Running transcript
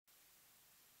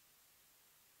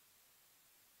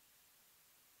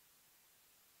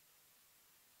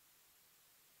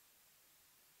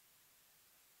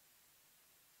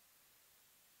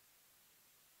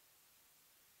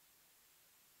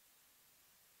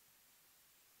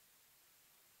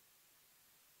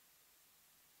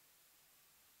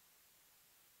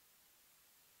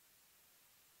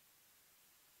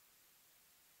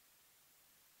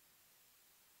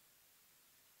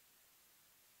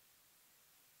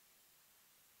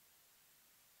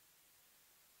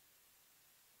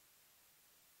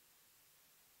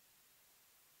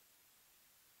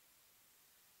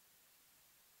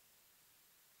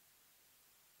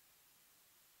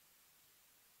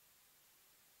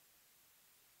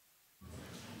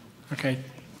Okay,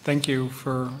 thank you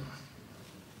for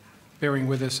bearing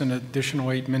with us an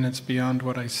additional 8 minutes beyond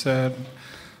what I said.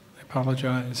 I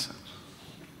apologize.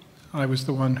 I was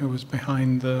the one who was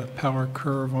behind the power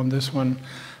curve on this one.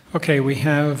 Okay, we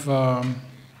have a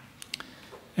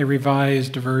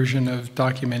revised version of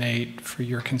Document 8 for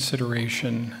your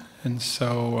consideration. And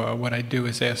so what I do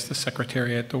is ask the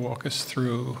Secretariat to walk us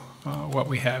through what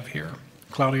we have here.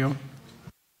 Claudio?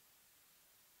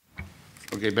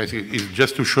 Okay, basically, it's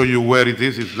just to show you where it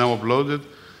is. It's now uploaded.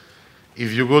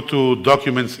 If you go to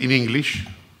Documents in English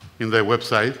in the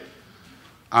website,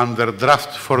 under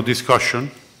Draft for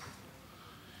Discussion,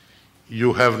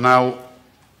 you have now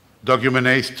Document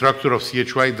A, Structure of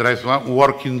CHY, Drive 1,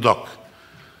 Working Doc.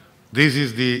 This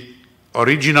is the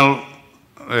original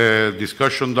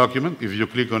discussion document, if you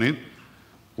click on it,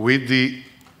 with the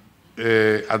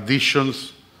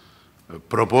additions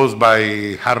proposed by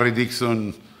Harry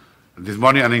Dixon this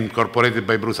morning and incorporated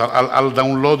by Bruce. I'll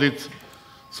download it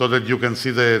so that you can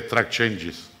see the track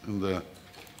changes.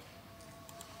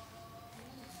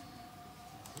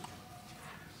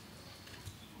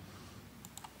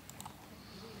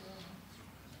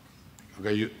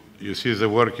 Okay, you see the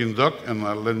working doc, and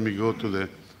let me go to the,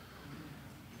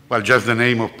 well, just the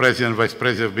name of President and Vice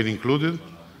President have been included.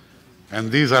 And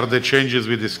these are the changes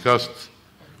we discussed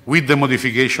with the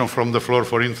modification from the floor.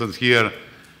 For instance, here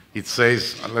it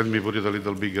says, let me put it a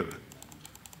little bigger,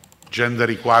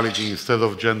 gender equality instead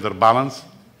of gender balance,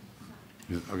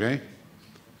 okay?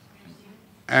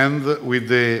 And with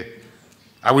the,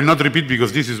 I will not repeat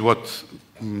because this is what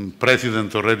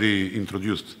President already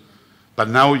introduced. But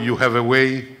now you have a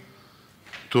way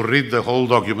to read the whole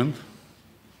document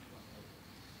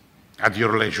at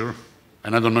your leisure.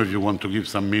 And I don't know if you want to give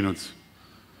some minutes,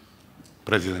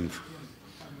 President.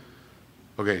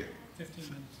 Okay. 15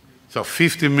 minutes. So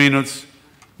 15 minutes,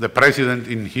 the President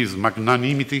in his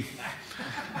magnanimity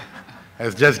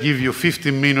has just give you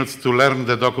 15 minutes to learn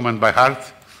the document by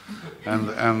heart. And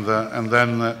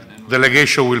then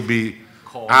delegation will be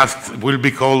asked, will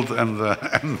be called and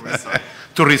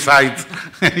to recite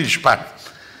each part.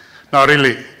 Now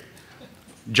really,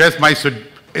 just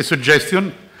a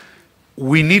suggestion,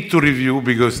 we need to review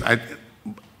because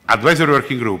Advisory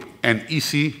Working Group and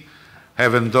EC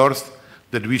have endorsed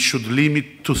that we should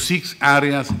limit to 6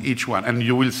 areas each one. And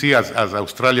you will see, as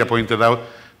Australia pointed out,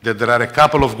 that there are a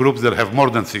couple of groups that have more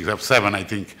than 6, have 7, I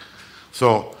think.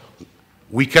 So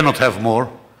we cannot have more.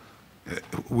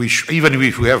 Even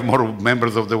if we have more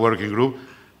members of the working group,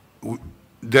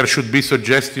 there should be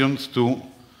suggestions to,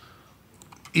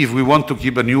 if we want to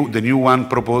keep the new one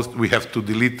proposed, we have to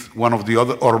delete one of the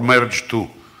other or merge 2.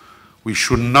 We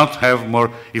should not have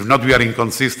more, if not we are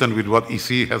inconsistent with what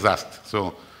EC has asked.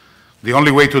 So the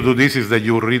only way to do this is that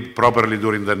you read properly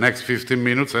during the next 15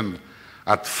 minutes, and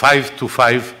at 5 to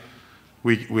 5,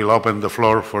 we will open the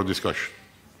floor for discussion,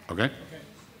 okay?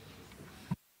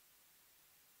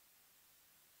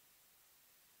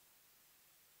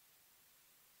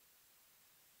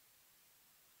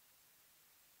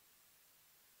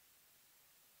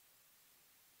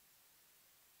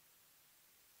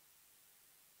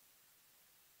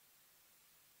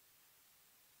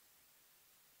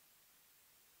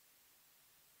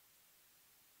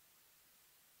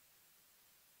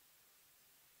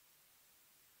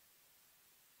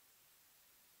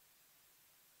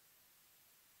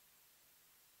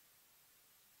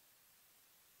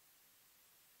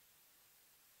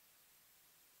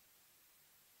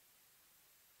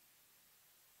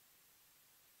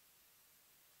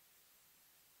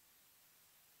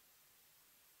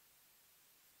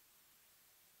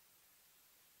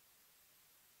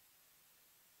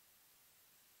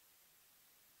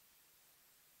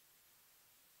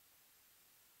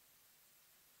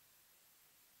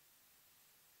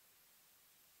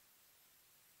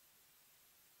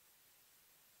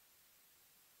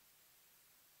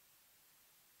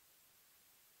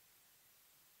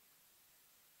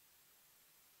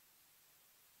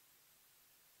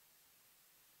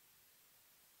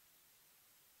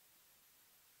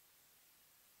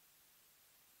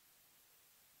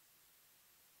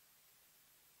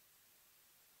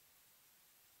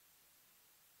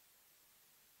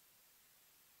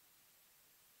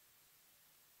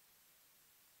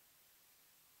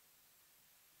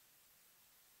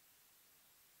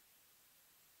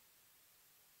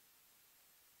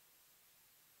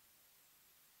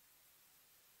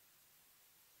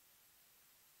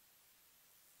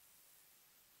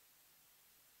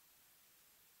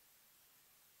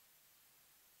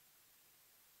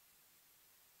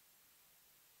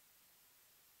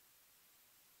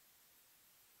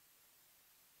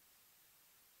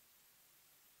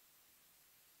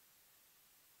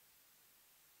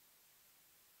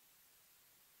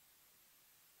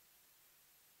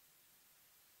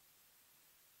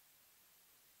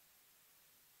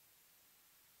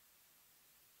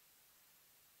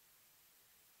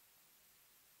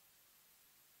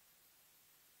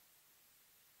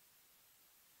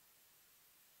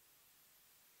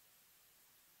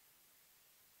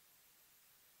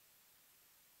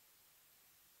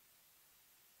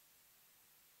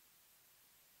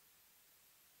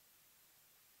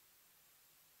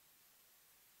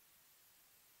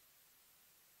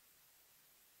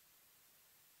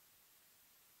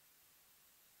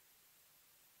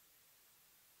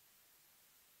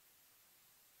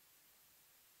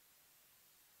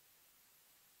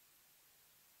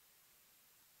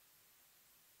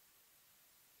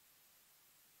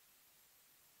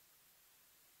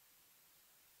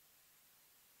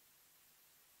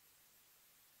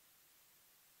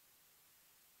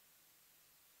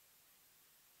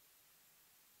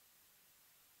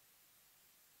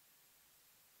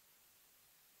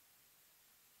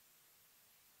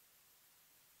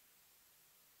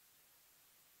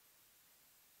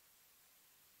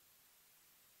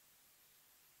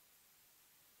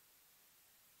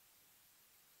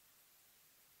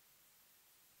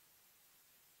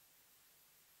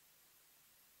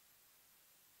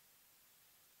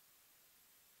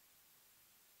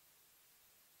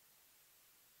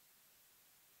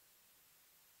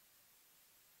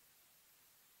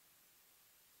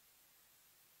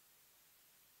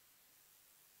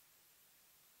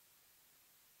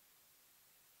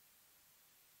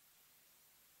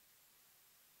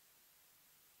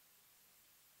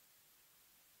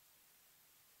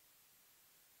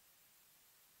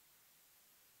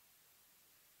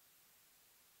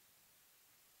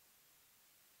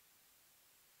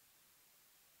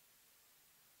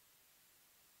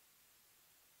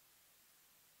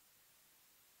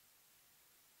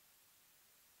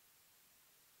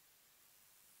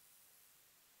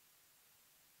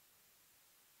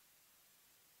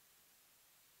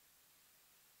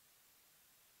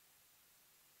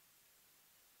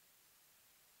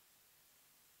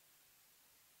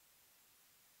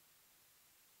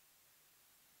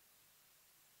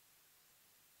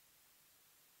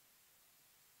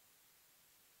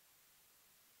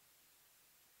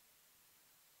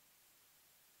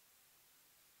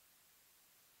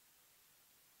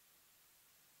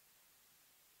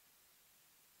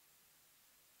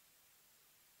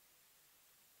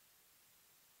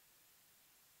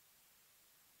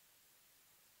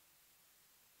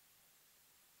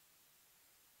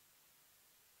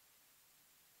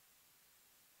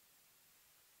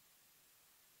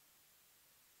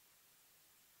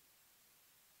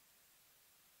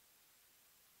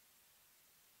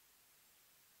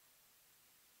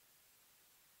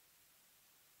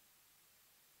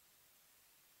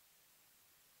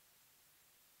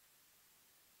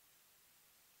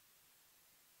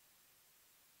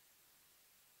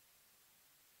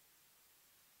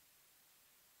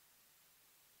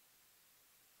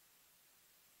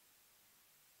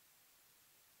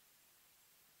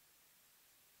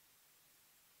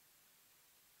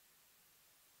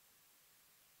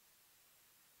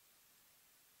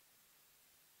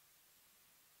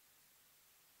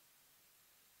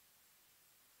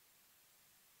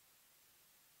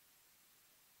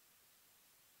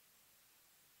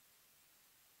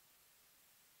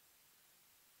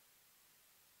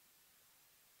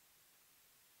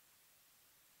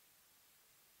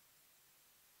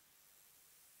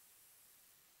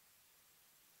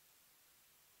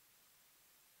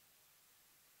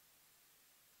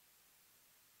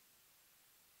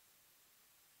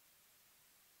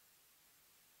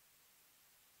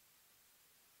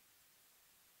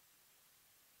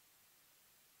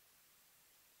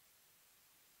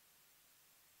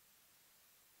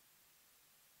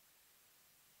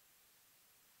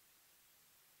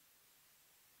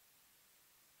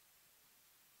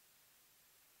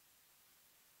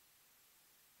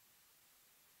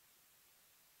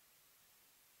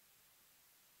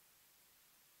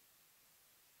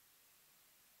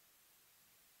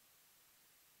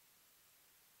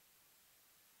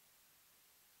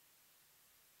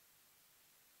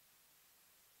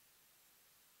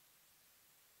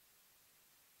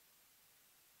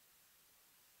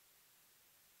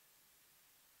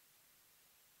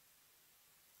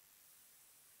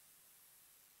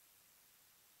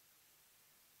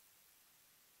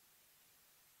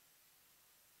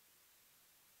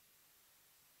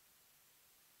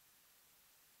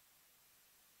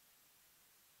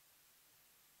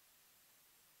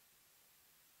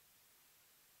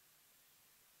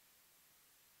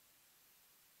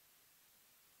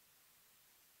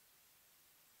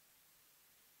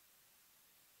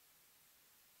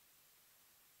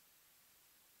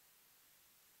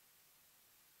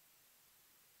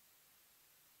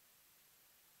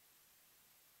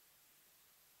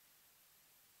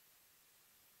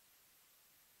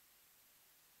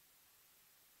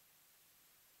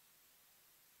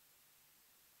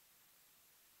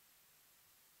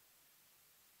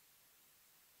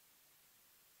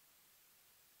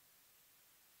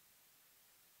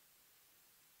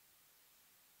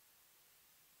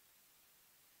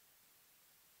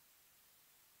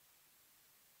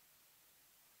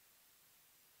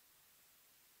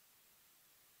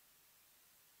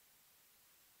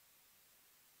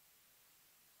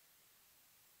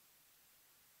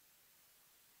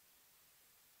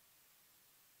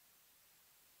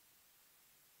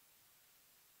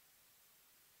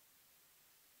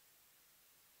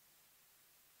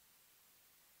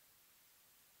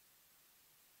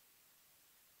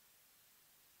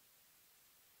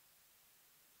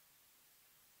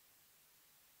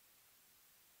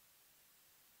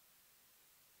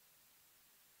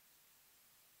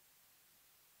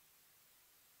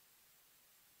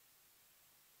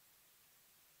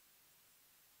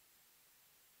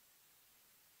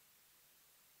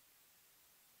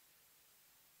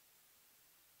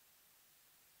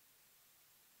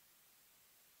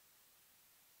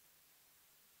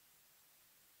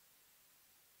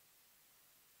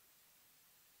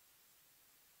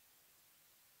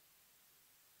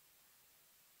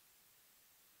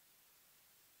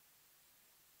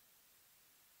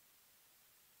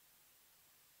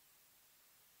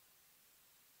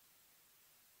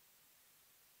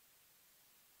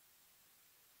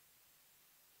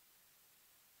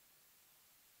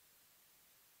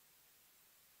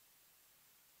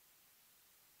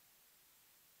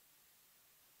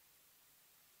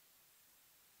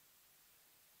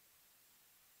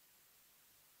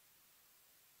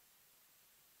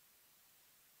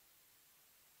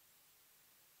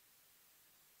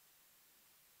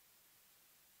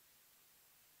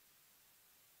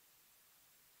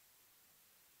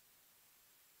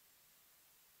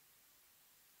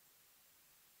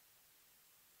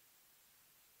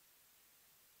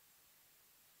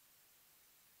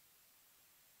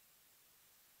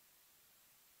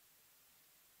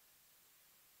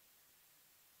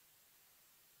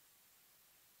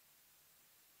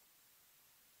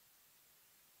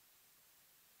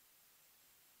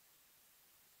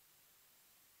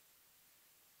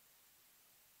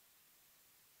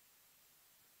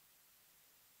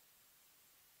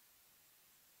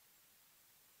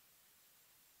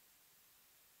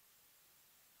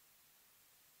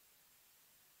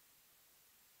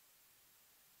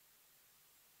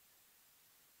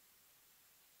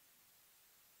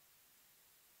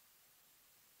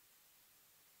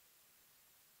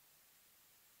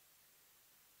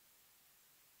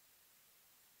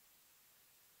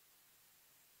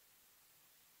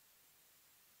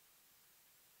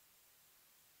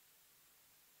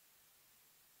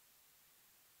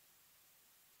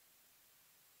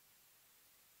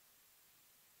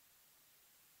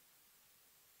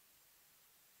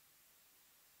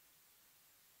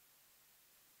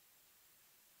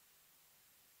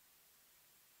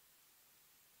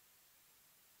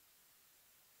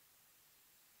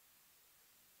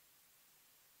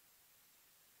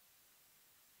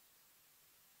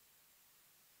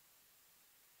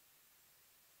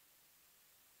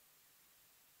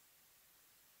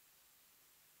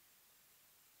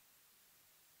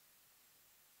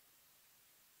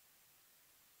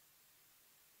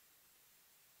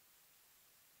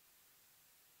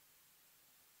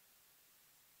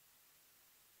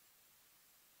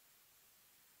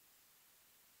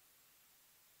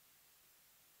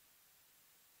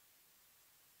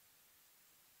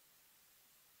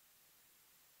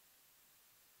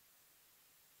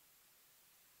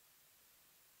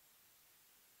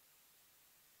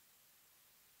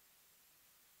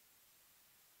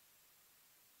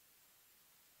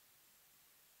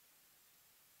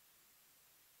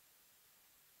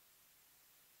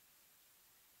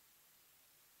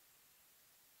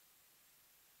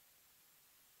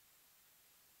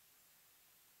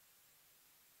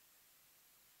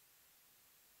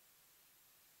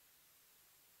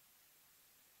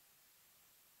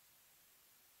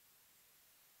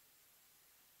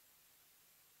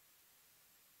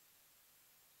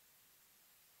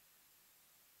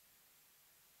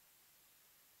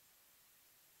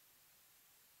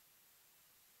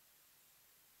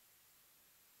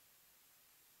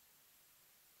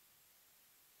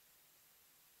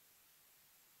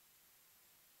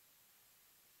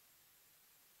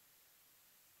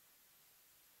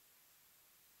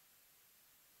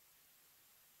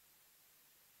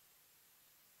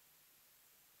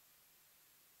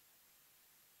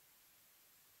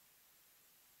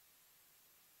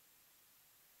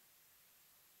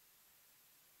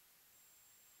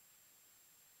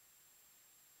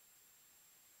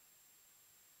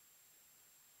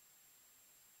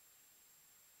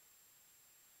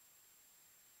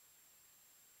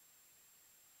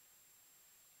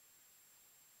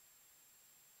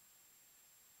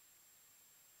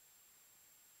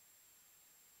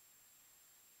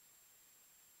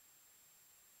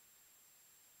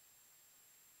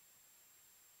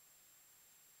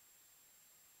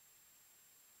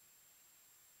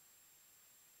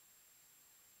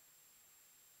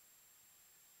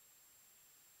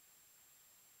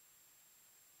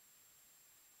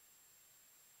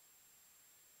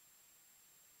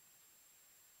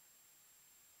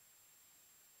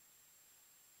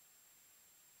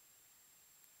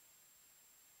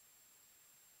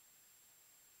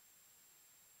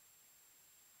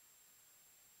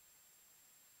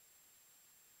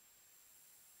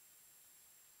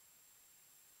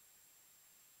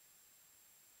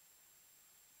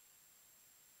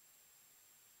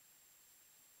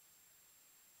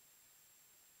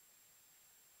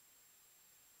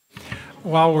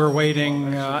 while we're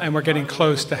waiting, and we're getting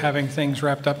close to having things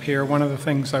wrapped up here, one of the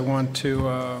things I want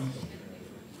to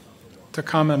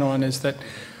comment on is that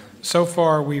so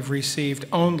far we've received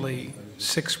only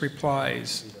 6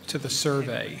 replies to the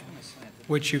survey,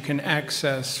 which you can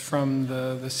access from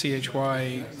the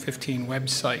CHY 15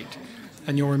 website.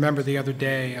 And you'll remember the other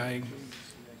day I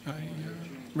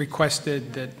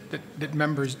requested that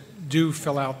members do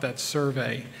fill out that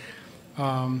survey.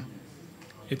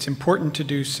 It's important to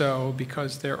do so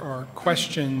because there are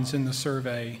questions in the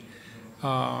survey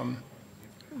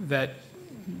that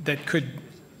could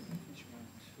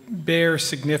bear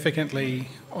significantly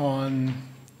on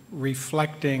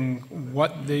reflecting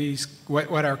what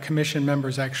our commission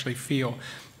members actually feel.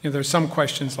 You know, there's some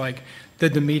questions like,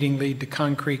 did the meeting lead to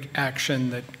concrete action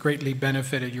that greatly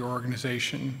benefited your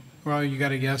organization? Well, you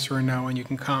got a yes or a no, and you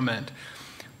can comment.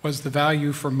 Was the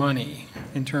value for money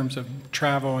in terms of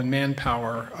travel and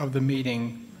manpower of the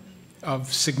meeting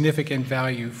of significant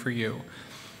value for you?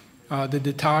 Did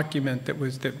the document that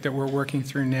we're working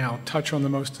through now touch on the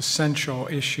most essential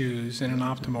issues in an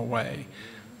optimal way?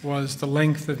 Was the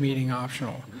length of meeting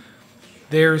optional?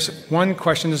 There's one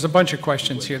question, there's a bunch of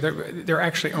questions here. There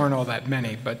actually aren't all that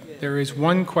many, but there is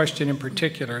one question in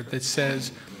particular that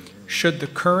says, should the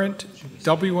current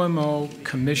WMO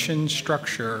commission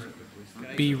structure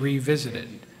be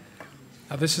revisited?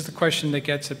 Now, this is the question that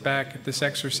gets it back at this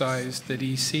exercise that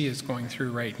EC is going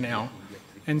through right now.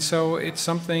 And so it's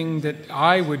something that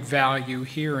I would value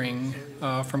hearing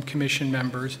from commission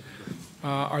members.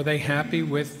 Are they happy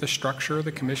with the structure of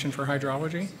the Commission for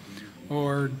Hydrology?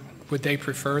 Or would they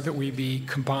prefer that we be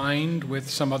combined with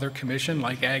some other commission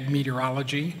like Ag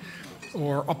Meteorology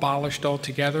or abolished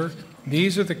altogether?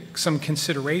 These are some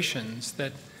considerations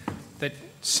that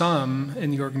some in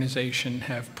the organization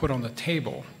have put on the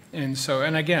table. And so,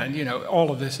 and again, you know, all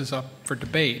of this is up for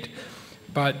debate,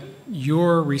 but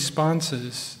your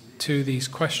responses to these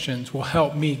questions will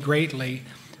help me greatly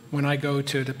when I go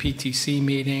to the PTC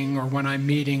meeting or when I'm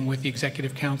meeting with the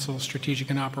Executive Council Strategic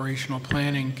and Operational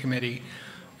Planning Committee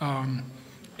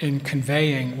in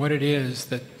conveying what it is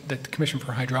that the Commission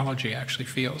for Hydrology actually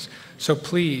feels. So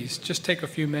please, just take a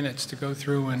few minutes to go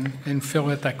through and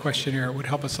fill out that questionnaire. It would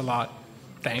help us a lot.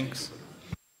 Thanks.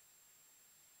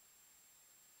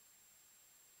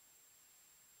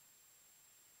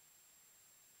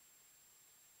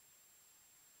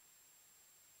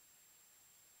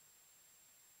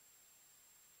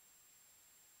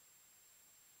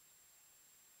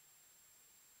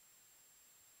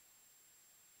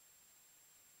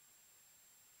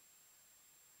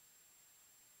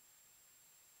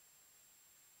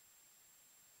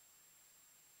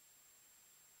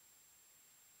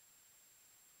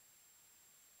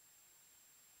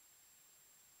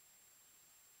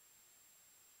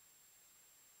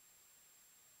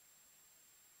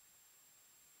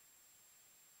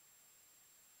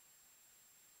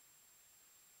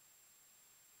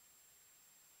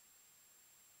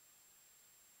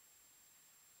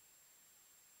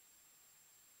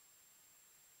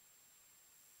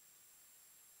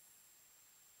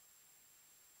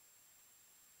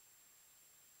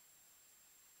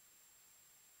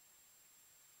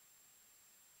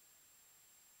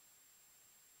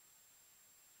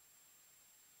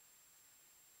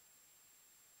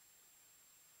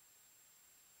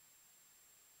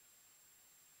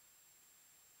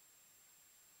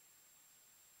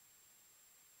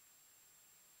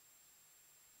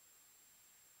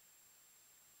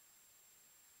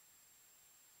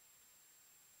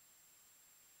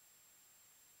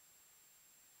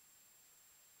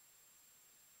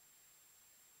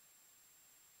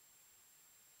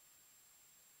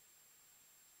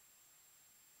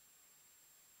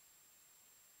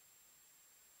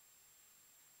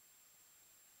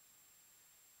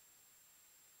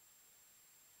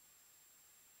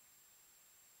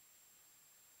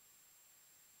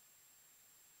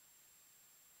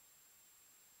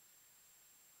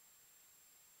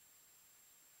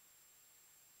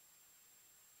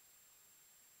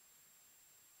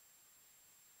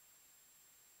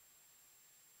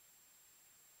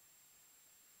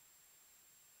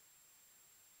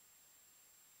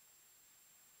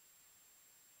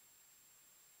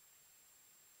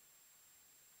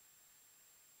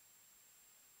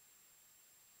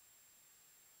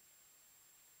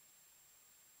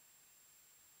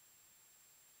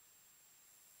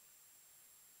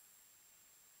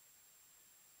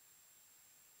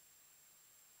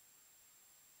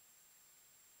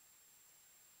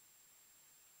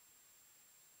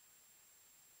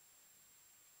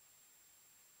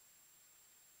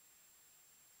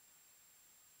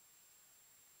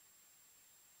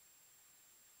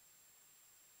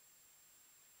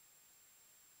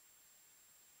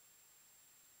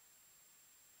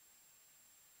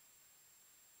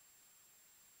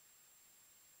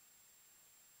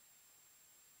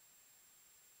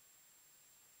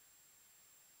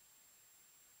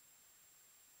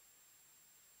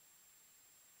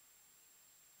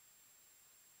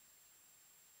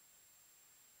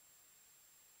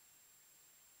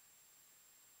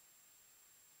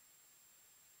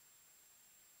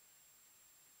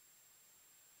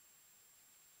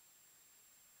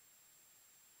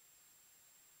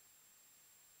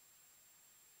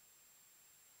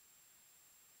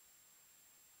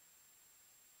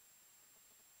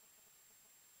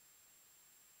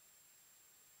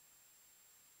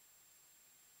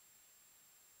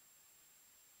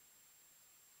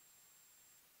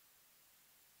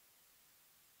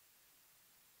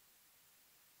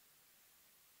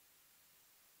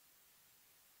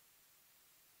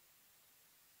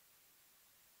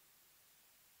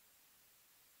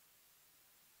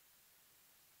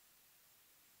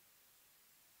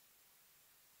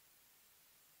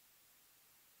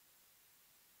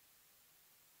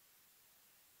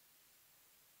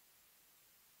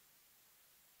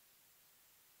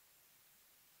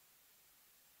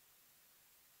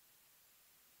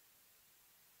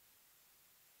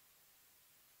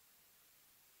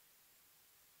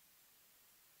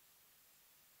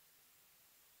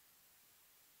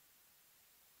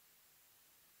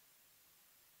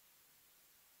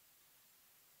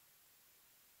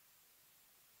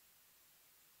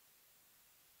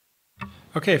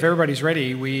 Okay, if everybody's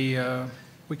ready, we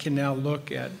can now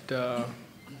look at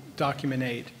document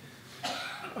 8.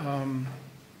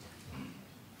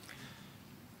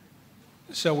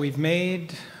 So we've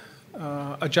made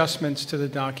adjustments to the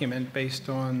document based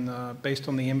on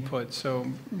the input. So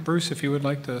Bruce, if you would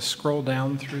like to scroll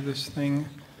down through this thing.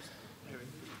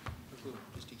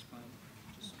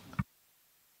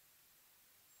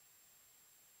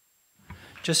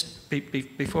 Just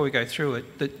before we go through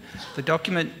it, the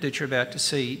document that you're about to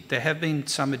see, there have been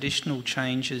some additional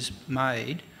changes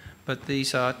made, but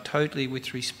these are totally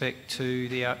with respect to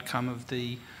the outcome of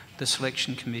the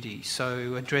selection committee.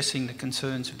 So addressing the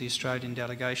concerns of the Australian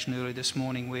delegation earlier this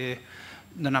morning, where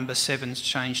the number 7's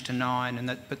changed to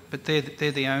 9, but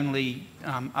they're the only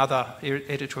other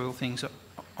editorial things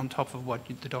on top of what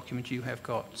the document you have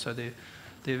got. So they're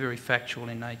very factual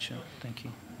in nature. Thank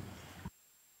you.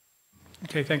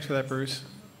 Okay, thanks for that, Bruce.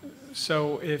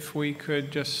 So if we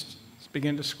could just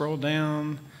begin to scroll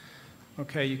down.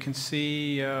 Okay, you can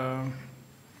see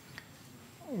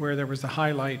where there was the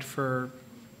highlight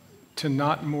to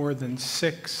not more than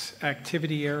 6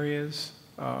 activity areas.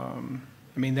 I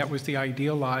mean, that was the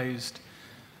idealized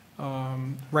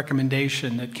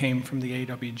recommendation that came from the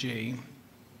AWG,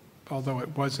 although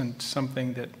it wasn't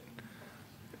something that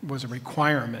was a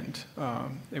requirement.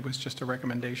 It was just a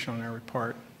recommendation on our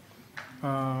part.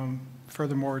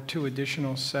 Furthermore, 2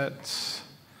 additional sets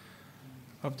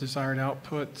of desired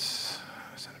outputs.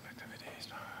 Set of activities.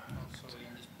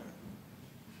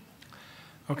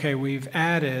 Okay, we've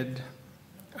added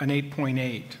an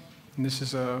 8.8, and this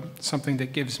is something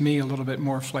that gives me a little bit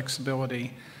more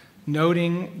flexibility.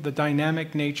 Noting the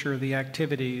dynamic nature of the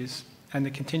activities and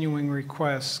the continuing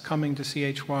requests coming to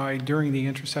CHY during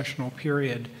the intersessional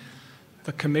period,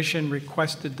 the Commission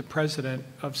requested the President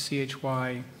of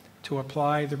CHY to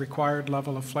apply the required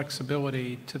level of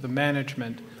flexibility to the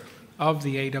management of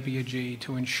the AWG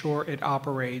to ensure it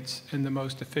operates in the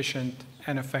most efficient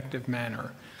and effective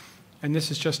manner. And this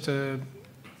is just to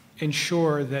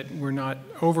ensure that we're not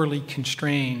overly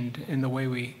constrained in the way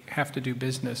we have to do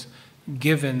business,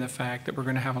 given the fact that we're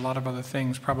going to have a lot of other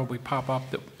things probably pop up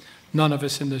that none of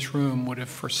us in this room would have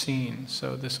foreseen.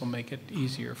 So this will make it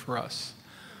easier for us.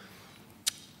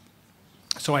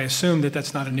 So I assume that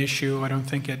that's not an issue. I don't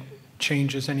think it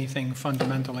changes anything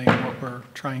fundamentally in what we're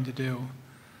trying to do.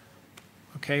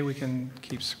 Okay, we can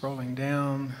keep scrolling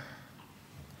down.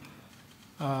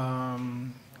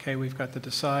 Okay, we've got the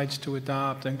decides to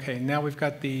adopt. Okay, now we've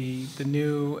got the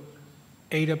new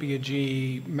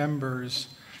AWG members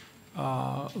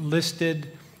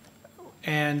listed.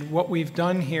 And what we've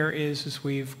done here is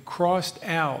we've crossed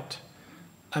out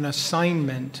an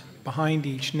assignment behind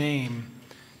each name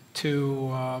to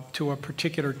a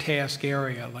particular task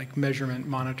area, like measurement,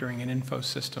 monitoring, and info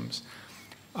systems.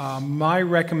 My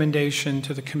recommendation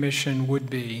to the Commission would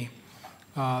be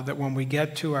that when we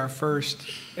get to our first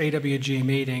AWG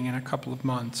meeting in a couple of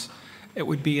months, it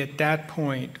would be at that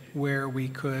point where we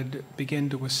could begin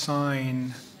to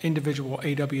assign individual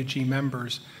AWG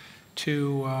members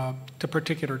to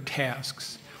particular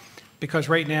tasks. Because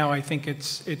right now I think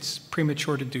it's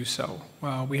premature to do so.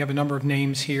 We have a number of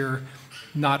names here.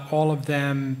 Not all of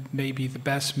them may be the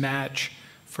best match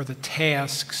for the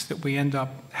tasks that we end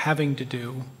up having to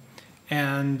do.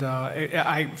 And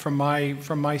from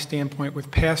my standpoint,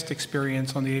 with past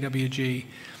experience on the AWG,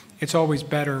 it's always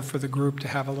better for the group to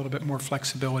have a little bit more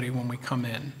flexibility when we come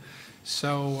in.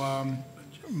 So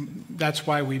that's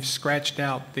why we've scratched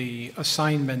out the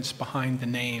assignments behind the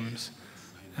names.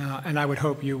 And I would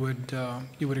hope you would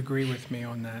agree with me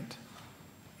on that.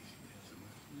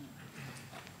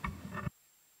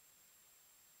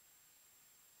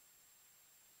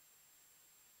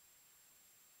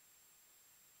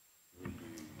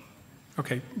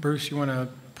 Okay, Bruce, you want to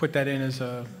put that in as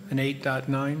an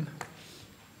 8.9?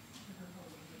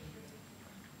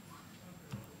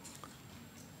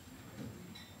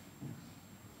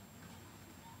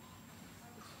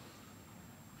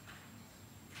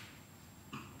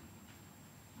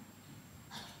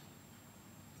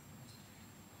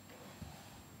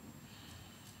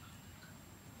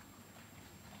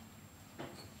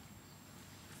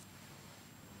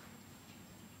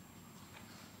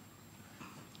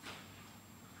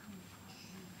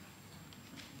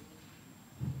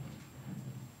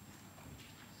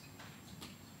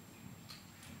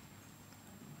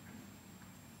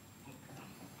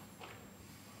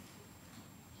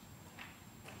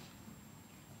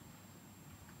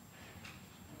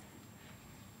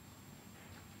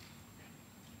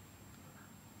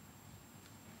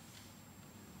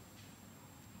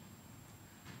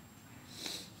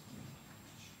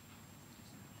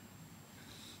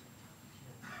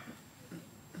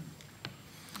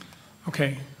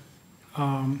 Okay.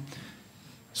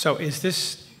 So is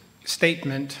this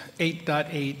statement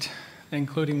 8.8,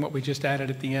 including what we just added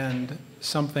at the end,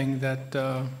 something that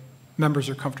members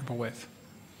are comfortable with?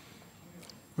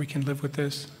 We can live with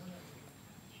this?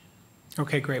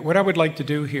 Okay, great. What I would like to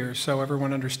do here, so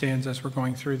everyone understands as we're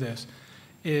going through this,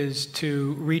 is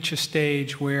to reach a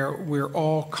stage where we're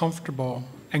all comfortable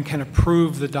and can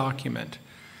approve the document,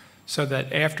 so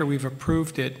that after we've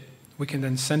approved it, we can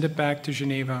then send it back to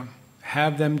Geneva,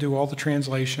 have them do all the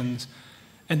translations,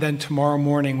 and then tomorrow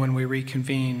morning when we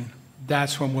reconvene,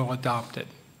 that's when we'll adopt it.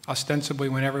 Ostensibly,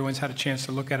 when everyone's had a chance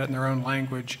to look at it in their own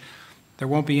language, there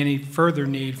won't be any further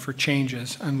need for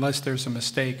changes unless there's a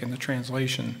mistake in the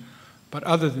translation. But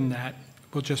other than that,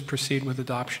 we'll just proceed with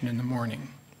adoption in the morning.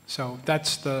 So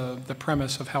that's the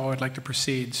premise of how I would like to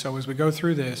proceed. So as we go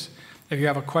through this, if you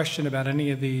have a question about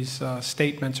any of these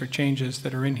statements or changes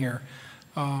that are in here,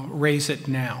 raise it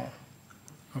now.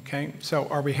 Okay, so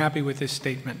are we happy with this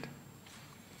statement?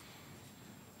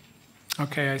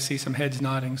 Okay, I see some heads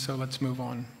nodding, so let's move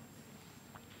on.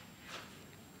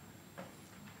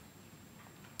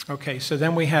 Okay, so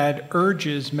then we had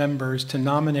urges members to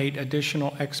nominate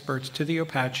additional experts to the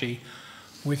OPACHE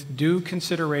with due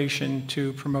consideration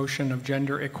to promotion of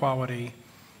gender equality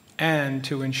and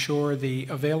to ensure the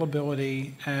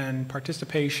availability and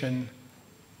participation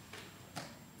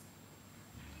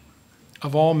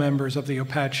of all members of the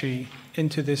OPACHE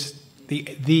into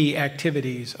the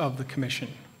activities of the Commission.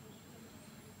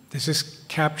 Does this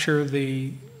capture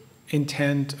the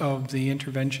intent of the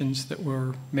interventions that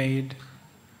were made?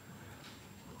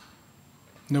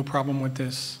 No problem with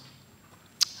this?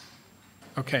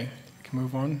 Okay, we can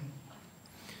move on.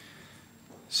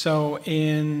 So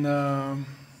in,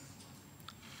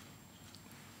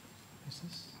 is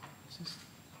this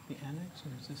the annex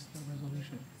or is this the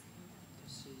resolution?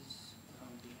 This is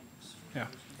the annex. Yeah,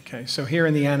 okay, so here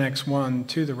in the Annex 1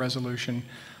 to the resolution,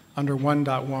 under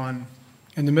 1.1,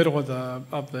 in the middle of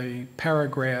the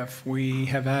paragraph, we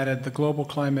have added the Global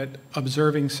Climate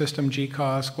Observing System,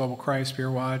 GCOS, Global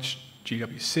Cryosphere Watch,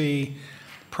 GWC,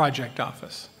 Project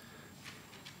Office.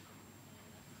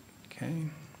 Okay.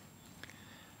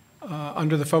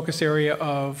 Under the focus area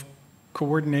of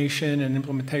coordination and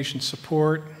implementation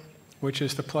support, which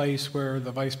is the place where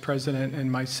the Vice President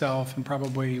and myself and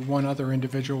probably one other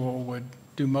individual would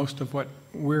do most of what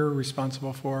we're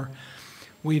responsible for,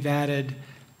 we've added,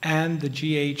 and the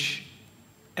GHSF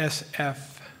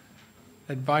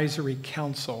Advisory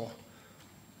Council,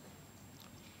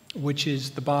 which is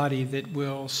the body that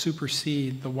will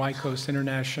supersede the WICOS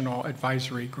International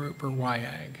Advisory Group, or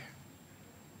WIAG.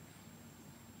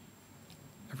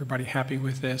 Everybody happy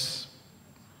with this?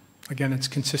 Again, it's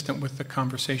consistent with the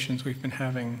conversations we've been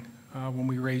having when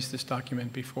we raised this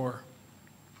document before.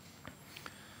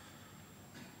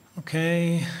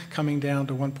 Okay, coming down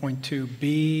to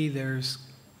 1.2b, there's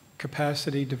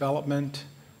capacity development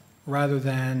rather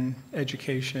than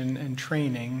education and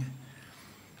training.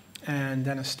 And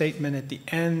then a statement at the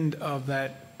end of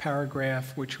that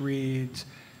paragraph which reads,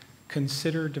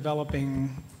 consider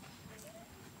developing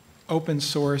open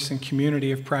source and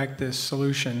community of practice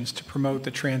solutions to promote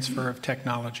the transfer of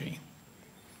technology.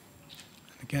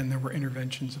 And again, there were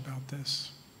interventions about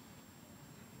this.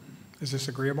 Is this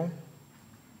agreeable?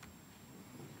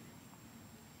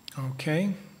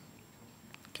 Okay,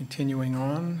 continuing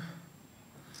on.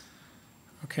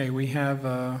 Okay, we have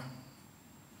a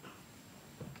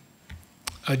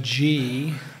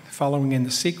G following in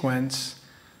the sequence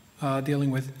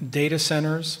dealing with data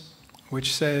centers,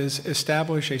 which says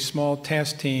establish a small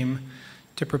task team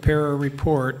to prepare a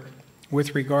report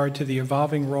with regard to the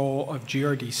evolving role of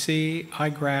GRDC,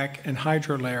 IGRAC, and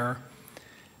HydroLayer,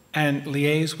 and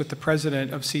liaise with the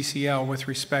president of CCL with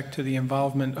respect to the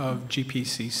involvement of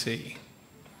GPCC.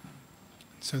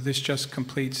 So this just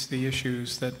completes the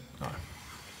issues that,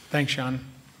 thanks, Sean.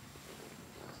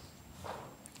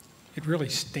 It really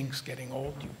stinks getting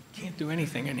old. You can't do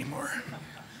anything anymore.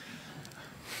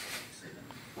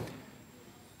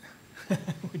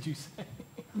 Would you say?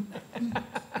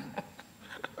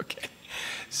 Okay.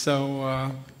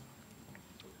 So,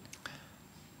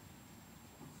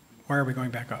 why are we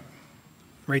going back up?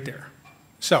 Right there.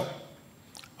 So,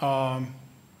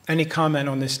 any comment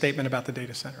on this statement about the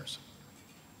data centers?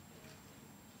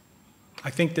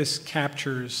 I think this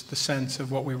captures the sense of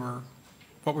what we were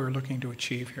looking to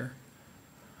achieve here.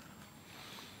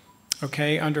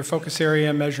 Okay, under focus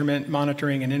area, measurement,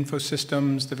 monitoring, and info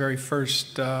systems, the very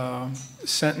first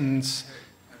sentence.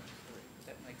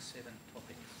 That makes 7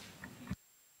 topics.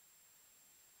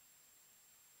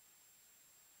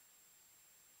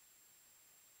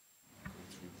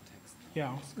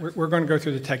 Yeah, we're going to go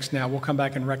through the text now. We'll come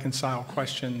back and reconcile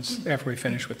questions after we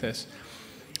finish with this.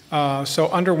 So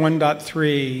under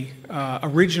 1.3,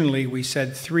 originally we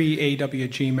said 3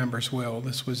 AWG members will.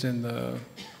 This was in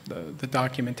the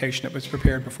documentation that was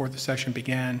prepared before the session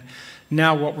began.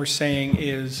 Now what we're saying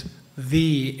is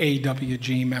the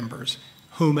AWG members,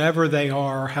 whomever they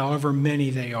are, however many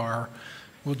they are.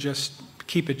 We'll just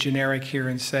keep it generic here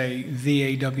and say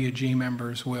the AWG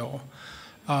members will.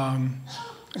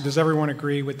 Does everyone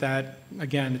agree with that?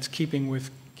 Again, it's keeping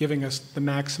with giving us the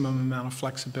maximum amount of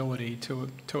flexibility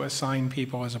to assign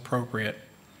people as appropriate.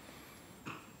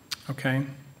 Okay?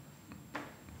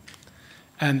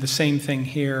 And the same thing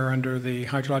here under the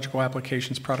hydrological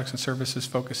applications, products and services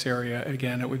focus area.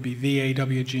 Again, it would be the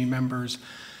AWG members.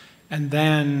 And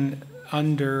then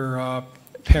under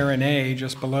parent A,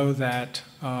 just below that,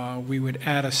 we would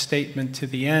add a statement to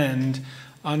the end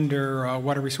under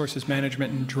water resources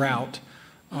management and drought.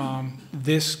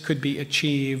 This could be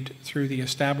achieved through the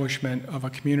establishment of a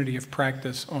community of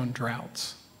practice on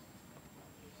droughts.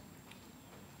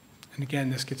 And again,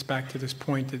 this gets back to this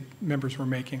point that members were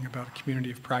making about a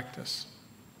community of practice.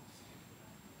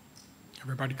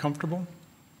 Everybody comfortable?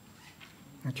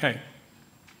 Okay.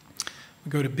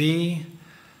 We go to B,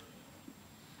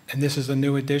 and this is a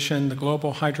new addition. The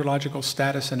global hydrological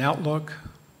status and outlook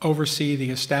oversee the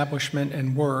establishment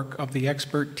and work of the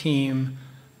expert team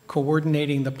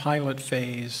coordinating the pilot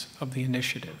phase of the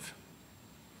initiative.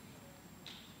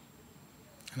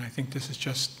 And I think this is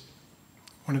just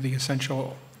one of the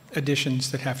essential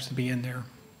additions that have to be in there.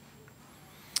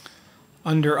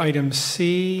 Under item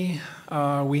C,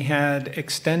 we had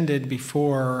extended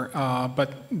before,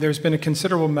 but there's been a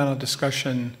considerable amount of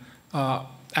discussion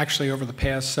actually over the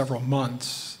past several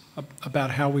months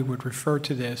about how we would refer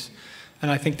to this.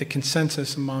 And I think the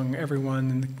consensus among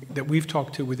everyone that we've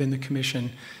talked to within the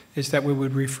Commission is that we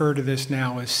would refer to this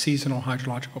now as seasonal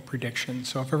hydrological prediction.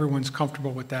 So if everyone's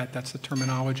comfortable with that, that's the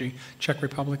terminology. Czech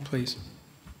Republic, please.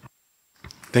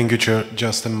 Thank you, Chair.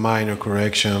 Just a minor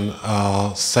correction.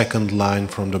 Second line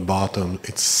from the bottom,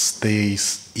 it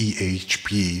stays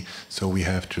EHP, so we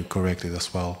have to correct it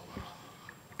as well.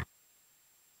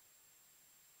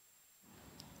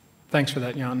 Thanks for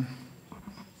that, Jan.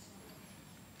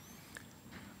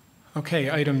 Okay,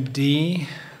 item D.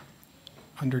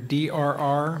 Under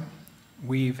DRR,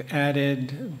 we've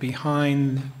added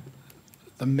behind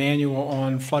the manual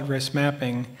on flood risk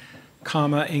mapping,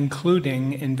 comma,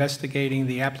 including investigating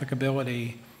the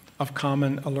applicability of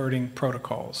common alerting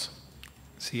protocols,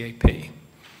 CAP. We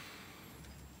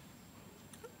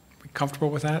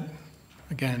comfortable with that?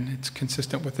 Again, it's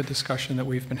consistent with the discussion that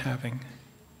we've been having.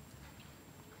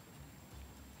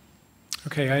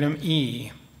 Okay, item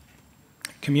E,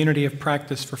 community of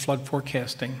practice for flood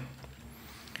forecasting.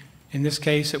 In this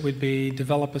case, it would be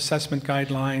develop assessment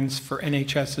guidelines for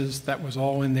NHSs. That was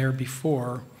all in there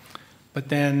before. But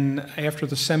then after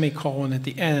the semicolon at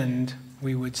the end,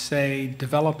 we would say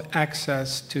develop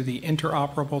access to the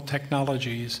interoperable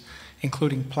technologies,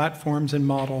 including platforms and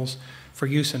models for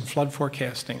use in flood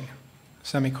forecasting,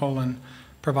 semicolon,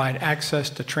 provide access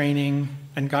to training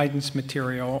and guidance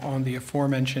material on the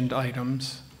aforementioned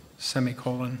items,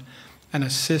 semicolon, and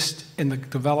assist in the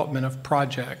development of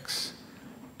projects,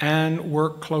 and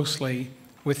work closely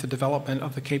with the development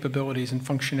of the capabilities and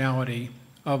functionality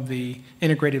of the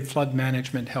Integrated Flood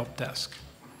Management Help Desk.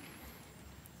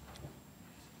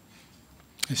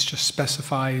 This just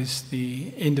specifies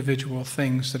the individual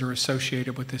things that are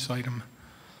associated with this item.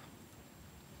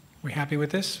 We happy with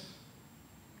this?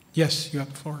 Yes, you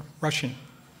have the floor. Russian.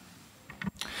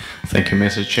 Thank you,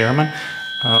 Mr. Chairman.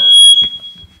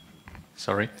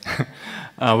 Sorry.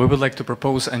 We would like to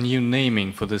propose a new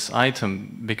naming for this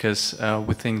item because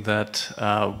we think that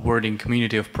wording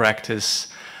community of practice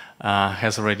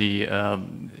has already,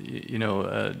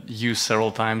 used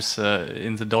several times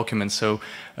in the document. So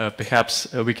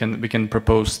perhaps we can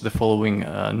propose the following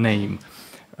name: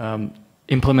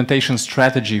 implementation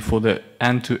strategy for the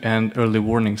end-to-end early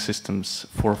warning systems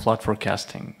for flood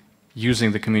forecasting,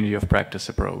 using the community of practice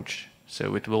approach.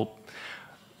 So it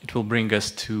will bring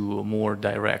us to a more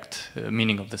direct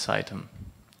meaning of this item.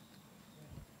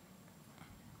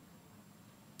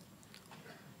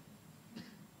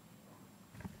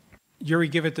 Yuri,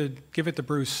 give it to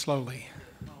Bruce slowly.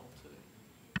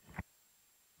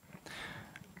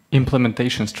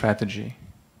 Implementation strategy.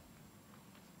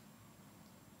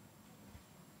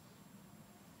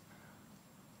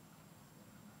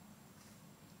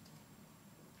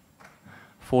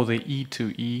 For the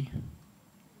E2E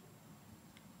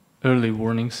early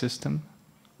warning systems.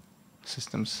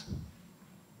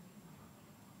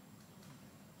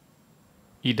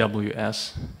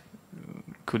 EWS,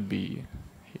 could be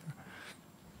here.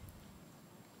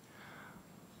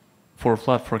 For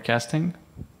flood forecasting,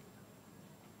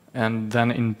 and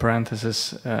then in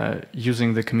parentheses,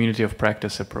 using the community of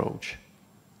practice approach.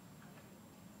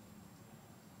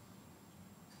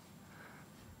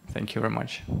 Thank you very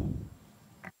much.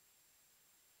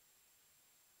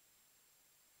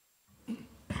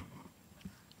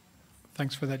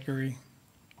 Thanks for that, Yuri.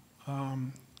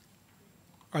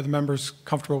 Are the members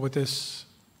comfortable with this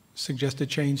suggested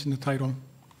change in the title?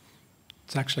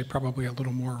 It's actually probably a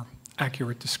little more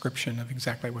accurate description of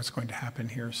exactly what's going to happen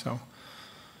here, so.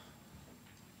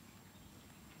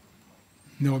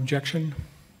 No objection?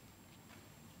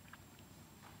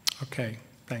 Okay,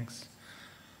 thanks.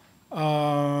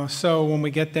 So when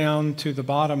we get down to the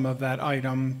bottom of that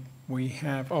item, we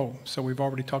have, so we've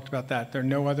already talked about that. There are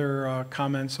no other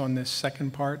comments on this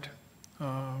second part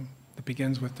that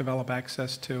begins with develop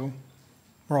access to.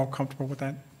 We're all comfortable with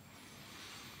that?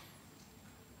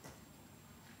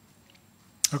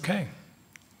 Okay.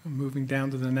 Moving down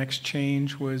to the next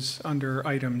change was under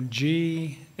item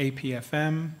G,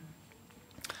 APFM.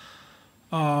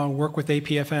 Work with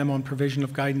APFM on provision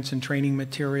of guidance and training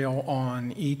material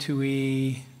on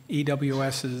E2E,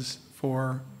 EWSs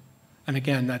for, and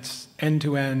again, that's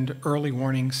end-to-end early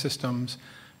warning systems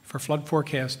for flood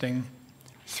forecasting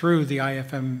through the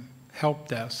IFM help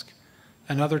desk,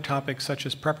 and other topics such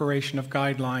as preparation of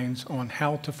guidelines on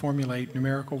how to formulate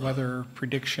numerical weather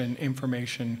prediction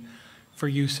information for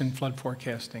use in flood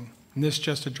forecasting. And this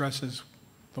just addresses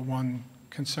the one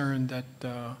concern that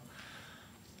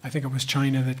I think it was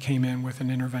China that came in with an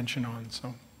intervention on.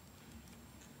 So,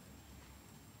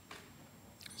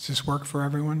 does this work for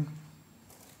everyone?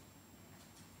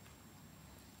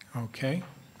 Okay.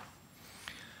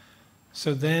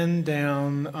 So then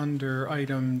down under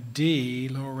item D,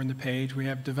 lower in the page, we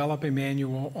have develop a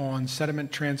manual on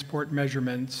sediment transport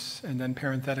measurements, and then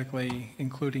parenthetically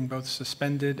including both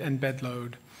suspended and bed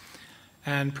load,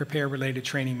 and prepare related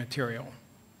training material.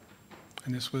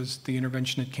 And this was the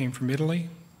intervention that came from Italy.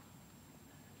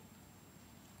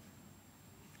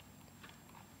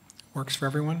 Works for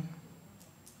everyone?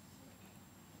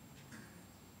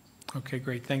 Okay,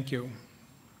 great, thank you.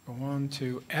 Go on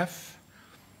to F,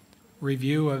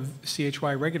 review of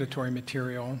CHY regulatory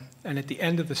material. And at the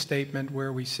end of the statement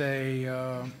where we say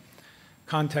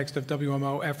context of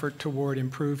WMO effort toward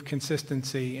improved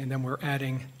consistency, and then we're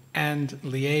adding and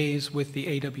liaise with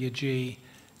the AWG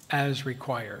as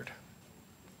required.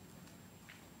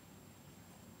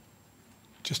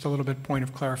 Just a little bit point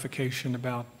of clarification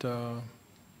about the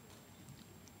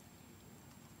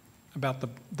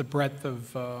breadth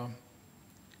of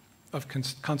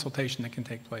consultation that can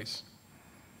take place.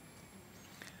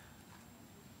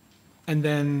 And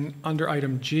then under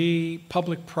item G,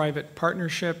 public-private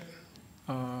partnership,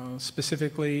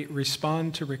 specifically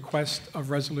respond to request of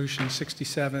Resolution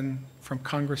 67 from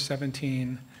Congress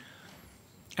 17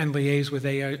 and liaise with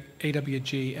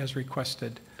AWG as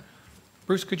requested.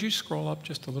 Bruce, could you scroll up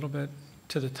just a little bit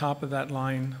to the top of that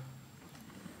line?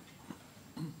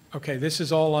 Okay, this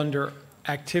is all under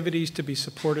activities to be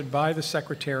supported by the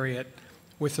Secretariat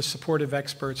with the support of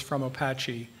experts from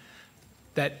Apache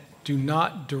that do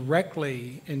not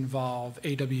directly involve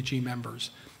AWG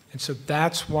members. And so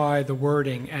that's why the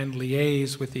wording and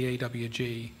liaise with the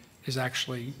AWG is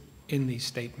actually in these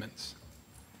statements.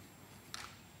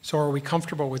 So are we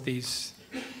comfortable with these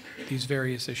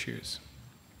various issues?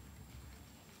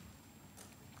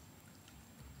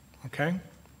 Okay?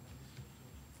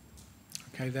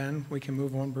 Okay, then we can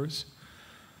move on, Bruce.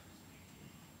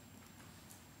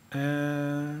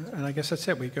 And I guess that's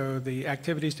it. We go the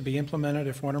activities to be implemented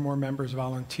if one or more members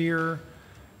volunteer.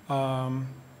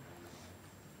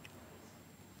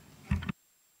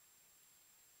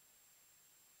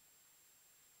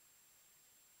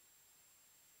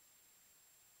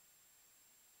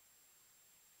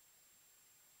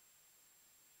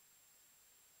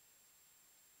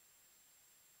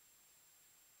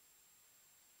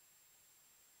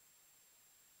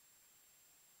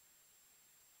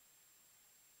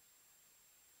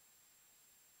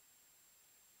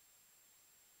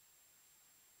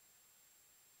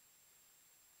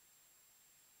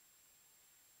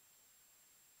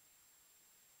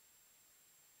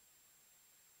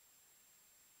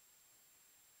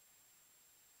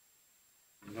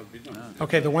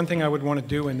 Okay, the one thing I would want to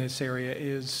do in this area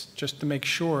is just to make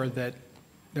sure that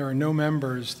there are no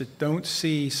members that don't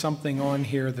see something on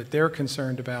here that they're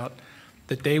concerned about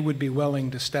that they would be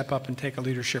willing to step up and take a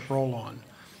leadership role on.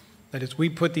 That is, we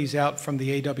put these out from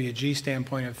the AWG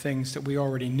standpoint of things that we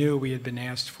already knew we had been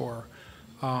asked for.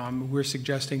 We're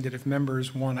suggesting that if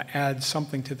members want to add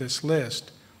something to this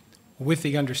list, with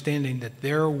the understanding that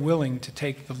they're willing to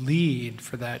take the lead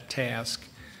for that task,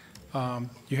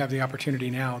 you have the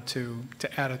opportunity now to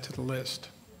add it to the list.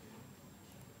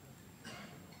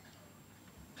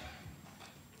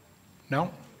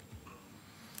 No?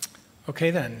 Okay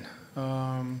then.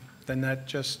 Then that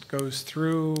just goes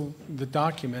through the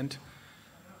document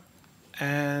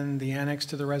and the annex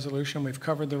to the resolution. We've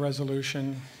covered the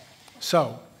resolution.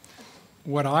 So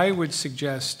what I would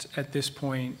suggest at this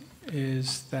point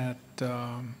is that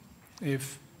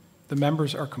if the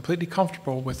members are completely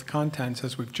comfortable with the contents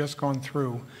as we've just gone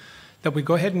through, that we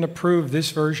go ahead and approve this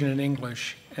version in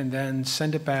English and then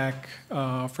send it back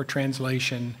for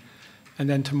translation. And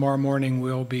then tomorrow morning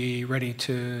we'll be ready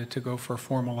to go for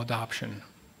formal adoption.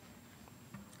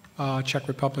 Czech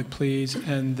Republic, please.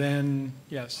 And then,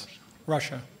 yes,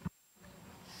 Russia.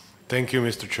 Thank you,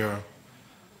 Mr. Chair.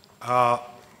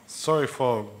 Sorry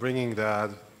for bringing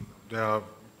that. There are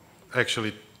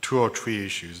actually 2 or 3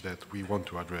 issues that we want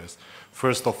to address.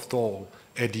 First of all,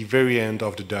 at the very end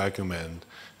of the document,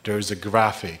 there is a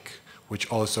graphic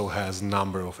which also has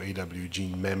number of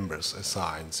AWG members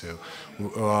assigned. So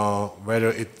whether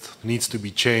it needs to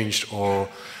be changed or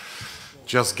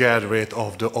just get rid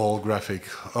of the old graphic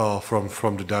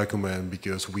from the document,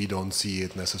 because we don't see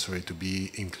it necessary to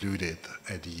be included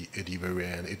at the very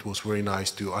end. It was very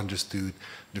nice to understand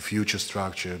the future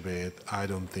structure, but I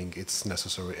don't think it's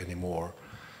necessary anymore.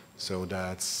 So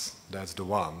that's the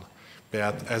one.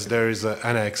 But as there is an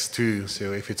annex 2,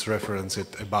 so if it's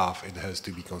referenced above, it has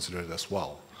to be considered as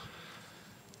well.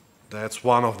 That's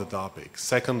one of the topics.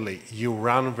 Secondly, you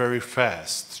run very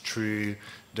fast through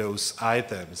those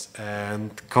items,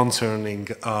 and concerning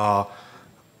the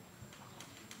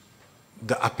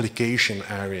application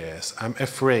areas, I'm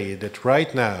afraid that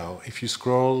right now, if you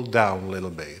scroll down a little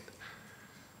bit,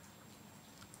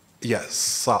 yes,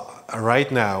 so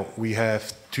right now we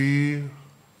have 2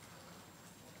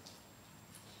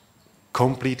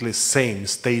 completely same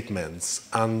statements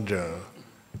under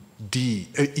D,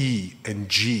 E and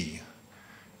G.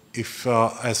 If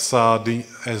as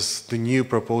the new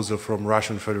proposal from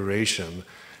Russian Federation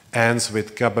ends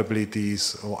with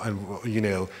capabilities,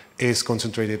 and is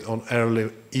concentrated on early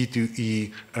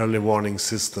E2E early warning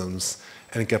systems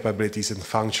and capabilities and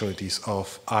functionalities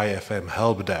of IFM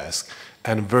help desk,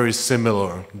 and very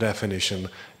similar definition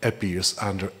appears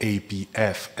under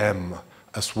APFM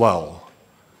as well.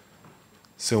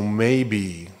 So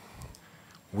maybe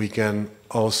we can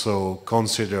also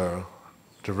consider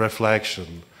the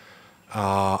reflection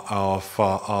of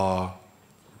our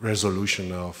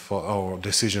resolution of our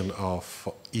decision of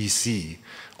EC,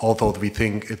 although we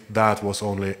think that was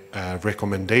only a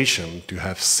recommendation to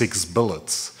have 6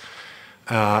 bullets,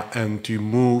 and to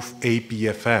move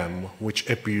APFM, which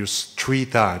appears 3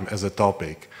 times as a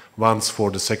topic, once for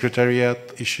the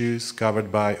secretariat issues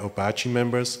covered by Apache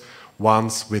members,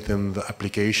 once within the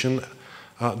application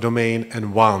domain,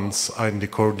 and once in the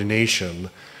coordination,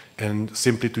 and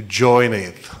simply to join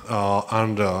it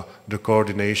under the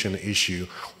coordination issue,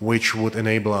 which would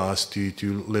enable us to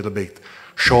little bit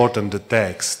shorten the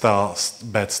text,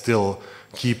 but still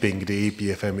keeping the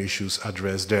APFM issues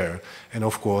addressed there. And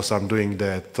of course, I'm doing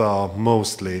that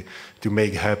mostly to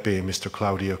make happy Mr.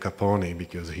 Claudio Capone,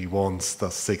 because he wants the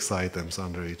 6 items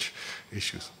under each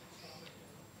issues.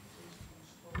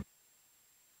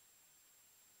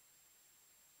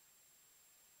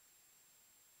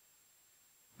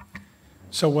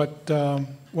 So what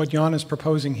Jan is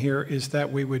proposing here is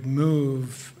that we would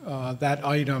move that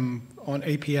item on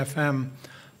APFM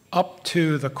up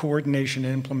to the coordination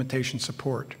and implementation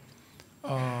support.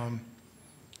 And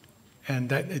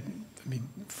that, I mean,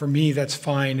 for me, that's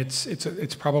fine.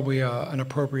 It's probably an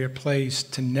appropriate place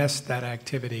to nest that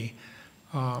activity.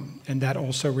 And that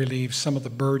also relieves some of the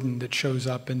burden that shows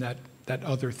up in that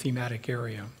other thematic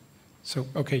area. So,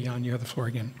 okay, Jan, you have the floor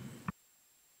again.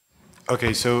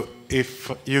 Okay, so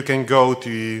if you can go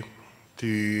to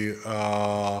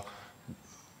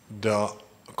the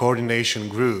coordination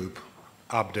group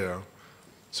up there.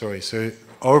 Sorry, so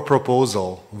our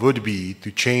proposal would be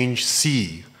to change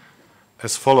C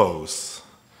as follows.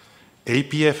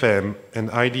 APFM and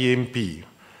IDMP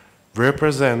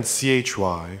represent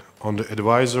CHY on the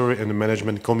advisory and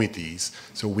management committees,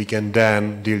 so we can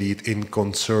then delete in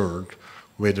concert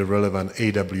with the relevant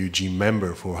AWG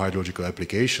member for hydrological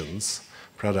applications,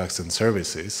 products and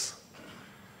services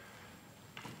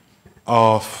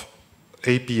of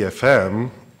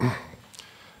APFM,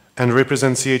 and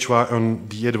represent CHY on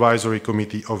the advisory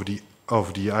committee of the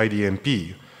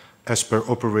IDMP as per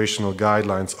operational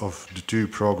guidelines of the 2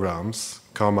 programs,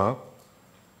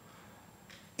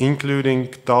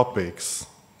 including topics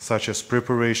such as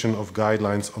preparation of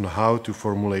guidelines on how to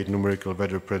formulate numerical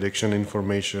weather prediction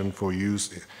information for use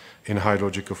in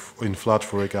in flood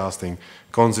forecasting,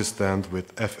 consistent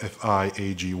with FFI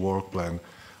AG work plan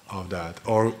of that,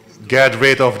 or get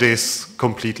rid of this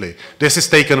completely. This is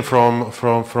taken from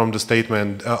the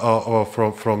statement or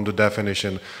from the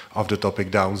definition of the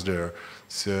topic down there.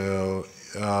 So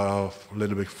a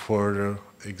little bit further,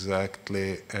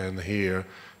 exactly, and here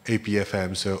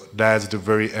APFM. So that's the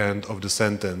very end of the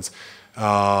sentence,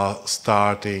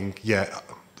 starting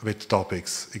with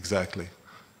topics exactly.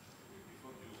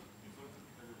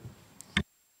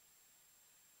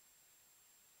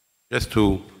 Just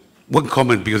one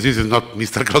comment, because this is not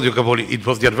Mr. Claudio Capoli, it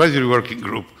was the advisory working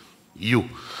group, you,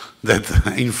 that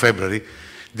in February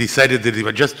decided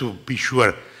that, just to be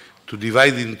sure, to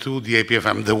divide into the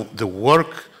APFM, the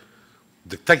work,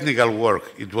 the technical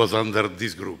work, it was under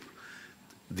this group.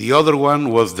 The other one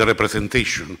was the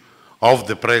representation of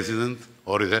the president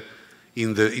or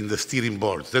in the steering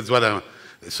boards. That's what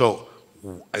so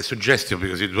I suggest you,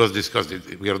 because it was discussed,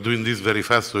 we are doing this very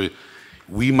fast, so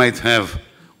we might have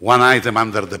one item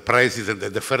under the president,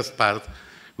 the first part,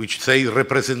 which say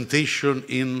representation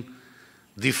in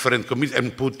different committees,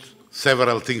 and put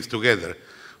several things together.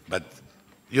 But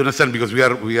you understand, because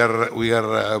we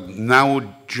are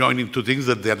now joining two things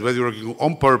that the advisory working group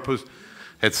on purpose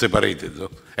had separated.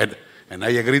 So. And I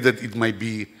agree that it might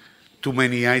be too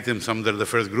many items under the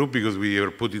first group, because we are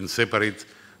putting separate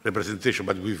representation.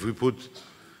 But if we put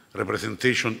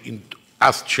representation in,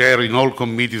 as chair in all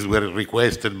committees were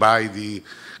requested by the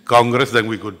Congress, then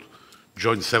we could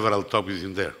join several topics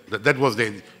in there. That was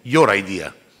your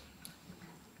idea.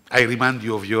 I remind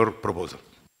you of your proposal.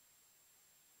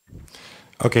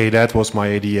 Okay, that was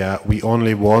my idea. We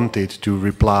only wanted to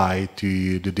reply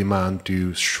to the demand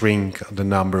to shrink the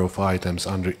number of items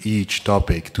under each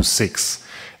topic to 6.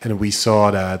 And we saw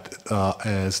that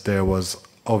as there was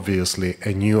obviously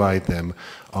a new item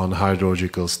on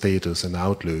hydrological status and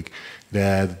outlook,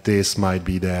 that this might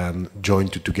be then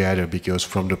joined together, because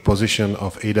from the position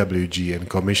of AWG and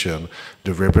Commission,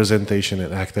 the representation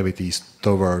and activities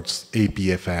towards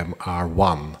APFM are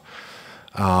one.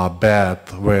 But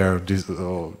where this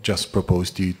just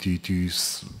proposed to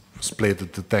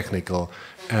split the technical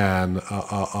and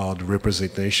the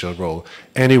representational role.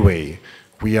 Anyway,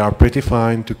 we are pretty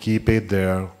fine to keep it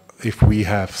there if we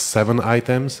have 7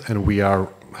 items, and we are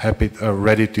happy,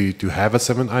 ready to have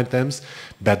 7 items,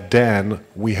 but then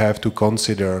we have to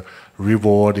consider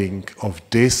rewarding of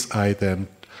this item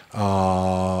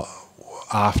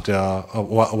after,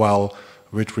 well,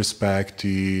 with respect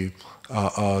to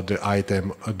the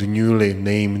item, the newly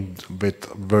named with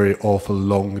very awful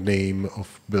long name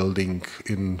of building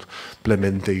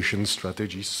implementation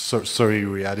strategy.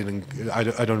 Sorry, I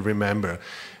don't remember,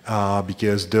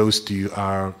 because those two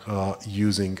are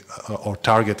using or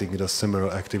targeting the similar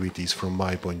activities from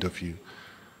my point of view.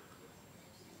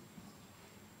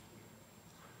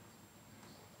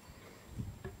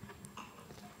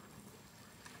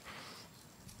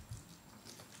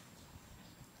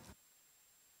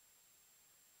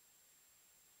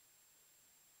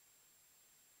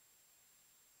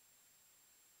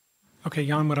 Okay,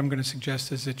 Jan, what I'm going to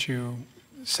suggest is that you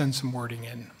send some wording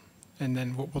in. And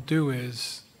then what we'll do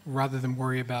is, rather than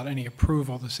worry about any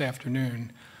approval this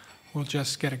afternoon, we'll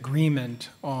just get agreement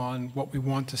on what we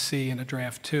want to see in a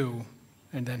draft 2,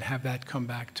 and then have that come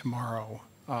back tomorrow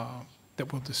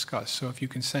that we'll discuss. So if you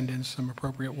can send in some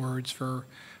appropriate words for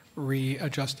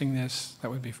readjusting this, that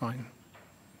would be fine.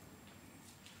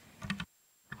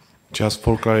 Just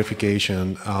for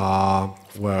clarification,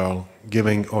 well,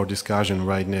 giving our discussion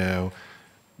right now,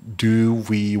 do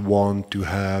we want to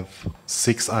have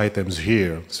 6 items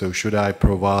here? So should I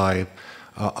provide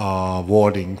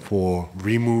wording for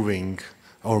removing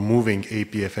or moving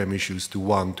APFM issues to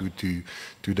 1, to 2,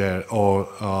 to there, or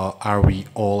are we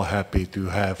all happy to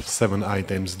have 7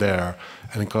 items there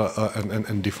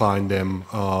and define them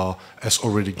as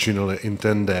originally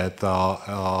intended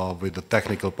with the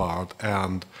technical part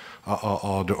and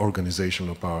the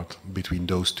organizational part between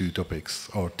those 2 topics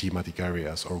or thematic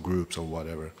areas or groups or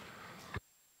whatever?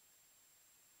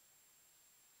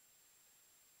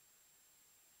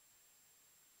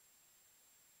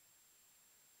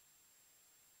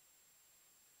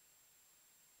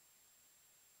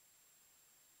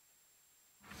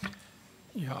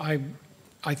 Yeah,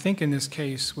 I think in this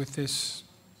case, with this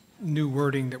new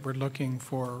wording that we're looking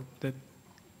for, that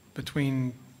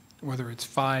between whether it's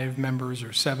 5 members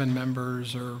or 7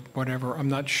 members or whatever, I'm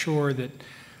not sure that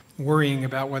worrying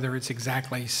about whether it's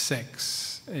exactly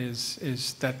 6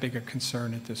 is that big a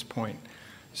concern at this point.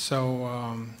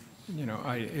 So you know,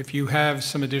 if you have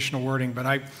some additional wording, but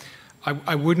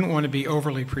I wouldn't want to be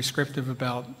overly prescriptive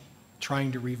about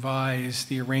trying to revise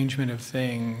the arrangement of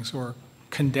things or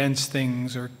condense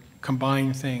things or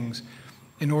combine things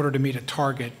in order to meet a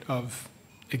target of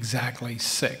exactly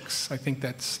 6. I think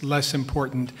that's less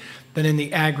important than in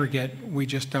the aggregate.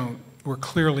 We're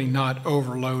clearly not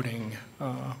overloading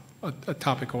a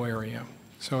topical area.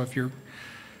 So if you're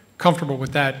comfortable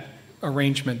with that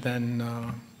arrangement, then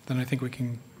I think we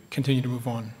can continue to move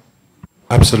on.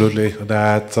 Absolutely,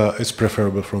 that is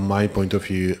preferable from my point of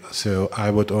view. So I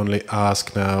would only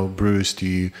ask now Bruce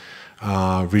to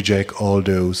reject all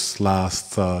those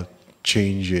last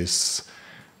changes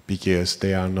because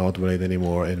they are not valid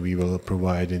anymore, and we will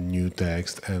provide a new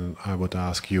text. And I would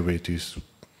ask Yuri to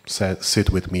sit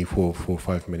with me for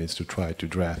 5 minutes to try to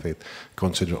draft it,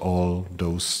 consider all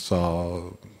those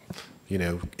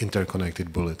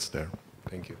interconnected bullets there.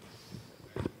 Thank you.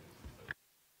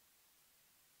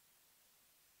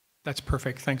 That's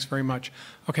perfect. Thanks very much.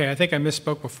 Okay, I think I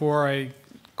misspoke before. I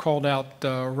called out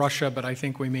Russia, but I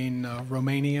think we mean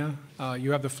Romania.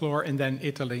 You have the floor, and then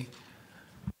Italy.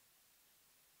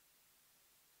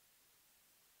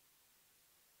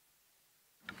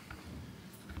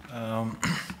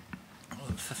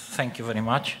 Thank you very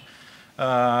much.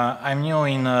 I'm new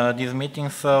in this meeting,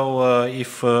 so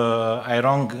if I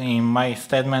wrong in my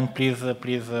statement, please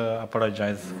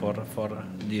apologize for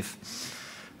this.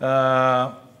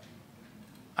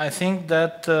 I think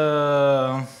that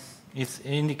it's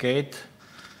indicated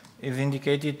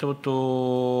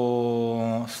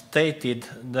to stated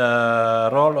the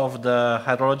role of the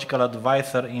hydrological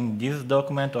advisor in this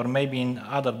document or maybe in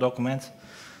other documents.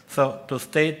 So to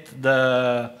state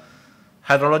the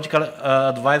hydrological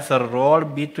advisor role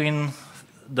between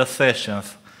the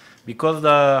sessions, because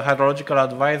the hydrological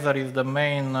advisor is the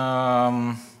main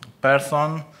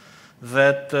person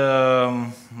that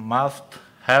must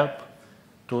help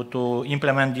to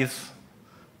implement these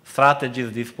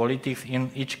strategies, these politics in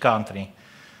each country.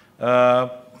 In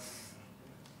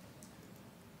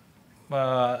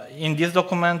this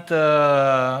document,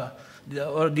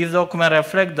 this document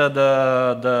reflects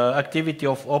the activity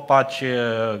of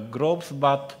OPAC groups,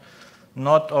 but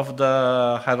not of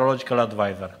the hydrological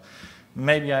advisor.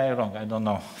 Maybe I'm wrong, I don't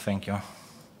know. Thank you.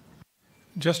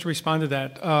 Just to respond to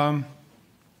that,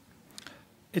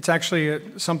 it's actually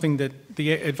something that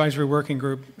the advisory working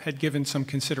group had given some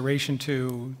consideration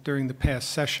to during the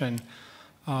past session,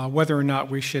 whether or not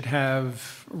we should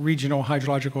have regional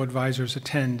hydrological advisors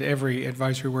attend every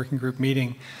advisory working group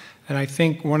meeting. And I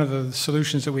think one of the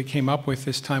solutions that we came up with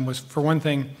this time was, for one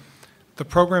thing, the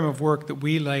program of work that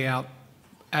we lay out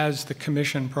as the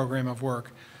Commission program of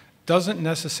work doesn't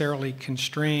necessarily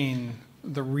constrain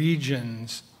the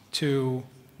regions to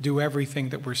do everything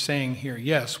that we're saying here.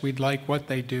 Yes, we'd like what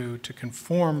they do to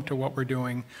conform to what we're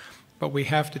doing, but we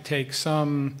have to take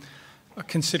some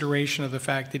consideration of the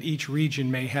fact that each region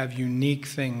may have unique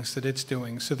things that it's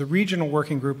doing. So the Regional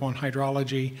Working Group on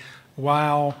Hydrology,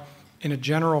 while in a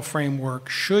general framework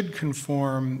should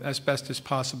conform as best as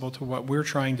possible to what we're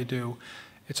trying to do,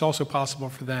 it's also possible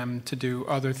for them to do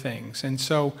other things. And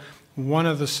so one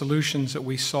of the solutions that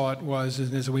we sought was,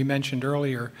 as we mentioned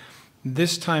earlier,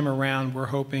 this time around we're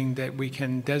hoping that we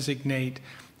can designate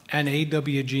an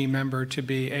AWG member to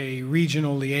be a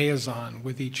regional liaison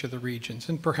with each of the regions.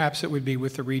 And perhaps it would be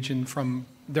with the region from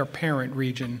their parent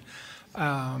region.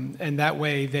 And that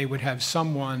way they would have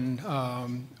someone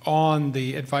on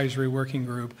the advisory working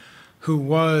group who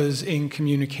was in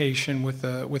communication with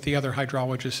the other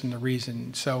hydrologists in the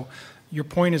region. So your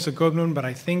point is a good one, but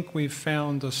I think we've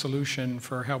found a solution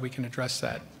for how we can address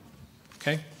that.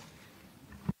 Okay?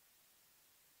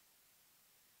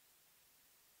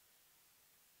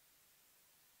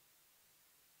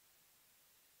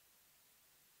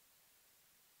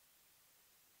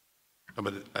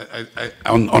 But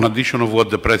on addition of what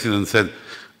the President said,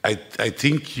 I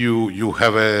think you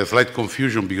have a slight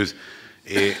confusion because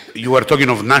you are talking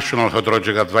of national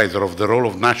hydrological advisor, of the role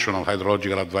of national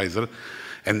hydrological advisor,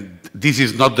 and this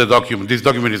is not the document. This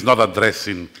document is not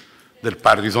addressing the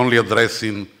party, it's only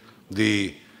addressing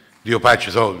the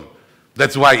OPAC. So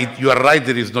that's why you are right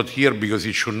that it's not here, because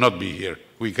it should not be here.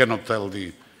 We cannot tell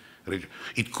the region.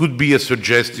 It could be a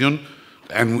suggestion,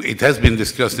 and it has been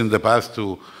discussed in the past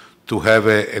to have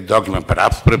a document,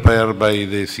 perhaps prepared by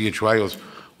the CHY, of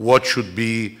what should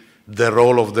be the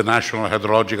role of the national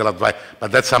hydrological advice, but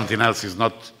that's something else, is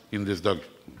not in this document.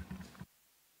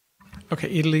 Okay,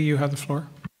 Italy, you have the floor.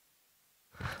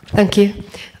 Thank you.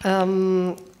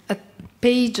 At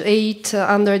page 8,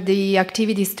 under the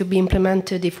activities to be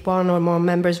implemented if one or more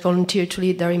members volunteer to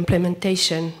lead their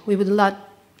implementation, we would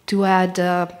to add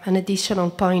an additional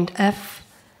point F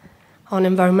on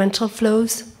environmental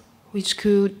flows, which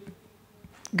could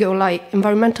go like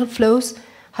environmental flows,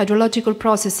 hydrological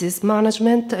processes,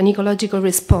 management, and ecological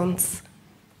response.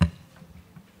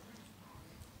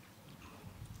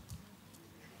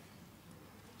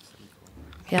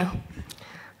 Yeah.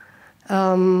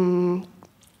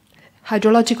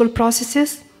 Hydrological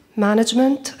processes,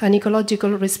 management, and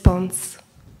ecological response.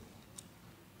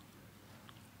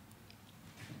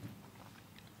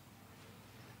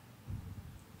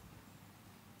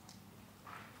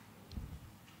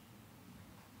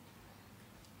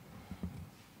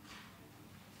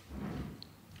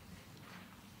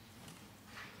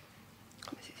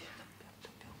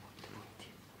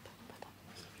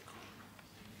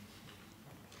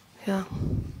 Yeah.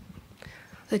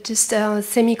 Just a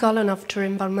semicolon after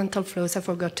environmental flows, I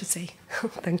forgot to say.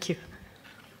 Thank you.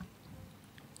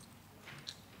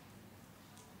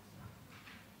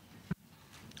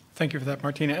 Thank you for that,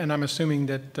 Martina. And I'm assuming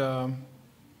that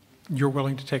you're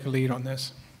willing to take a lead on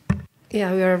this.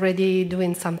 Yeah, we are already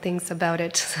doing some things about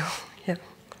it. So, yeah.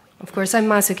 Of course, I'm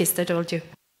masochist, I told you.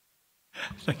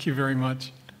 Thank you very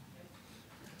much.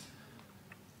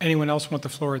 Anyone else want the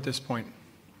floor at this point?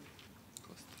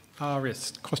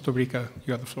 Yes, Costa Rica,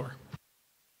 you have the floor.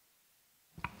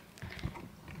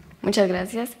 Muchas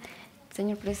gracias,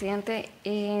 señor presidente.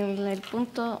 En el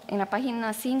punto, en la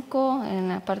página 5, en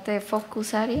la parte de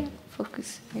focus area,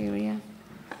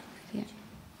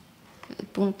 el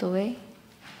punto B.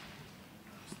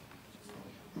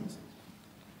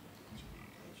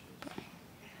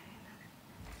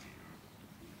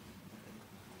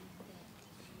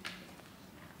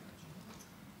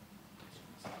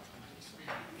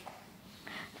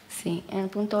 Sí, en el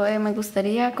punto B me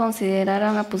gustaría considerar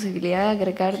la posibilidad de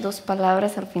agregar 2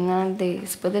 palabras al final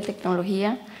después de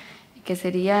tecnología, que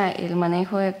sería el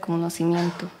manejo de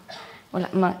conocimiento, o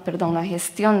la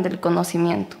gestión del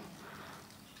conocimiento.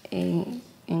 En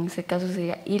ese caso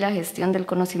sería, y la gestión del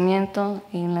conocimiento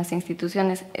en las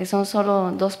instituciones. Son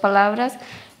solo 2 palabras,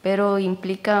 pero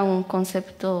implica un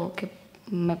concepto que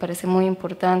me parece muy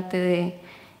importante de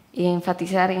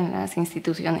enfatizar en las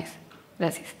instituciones.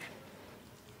 Gracias.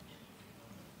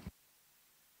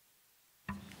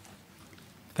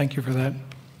 Thank you for that.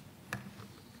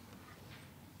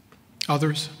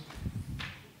 Others?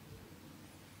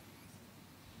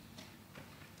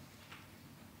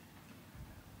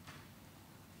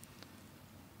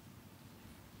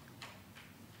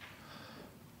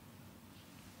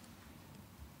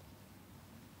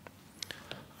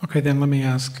 Okay, then let me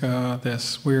ask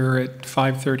this. We're at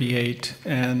 5:38,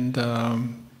 and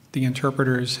the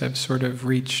interpreters have sort of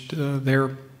reached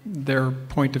their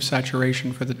point of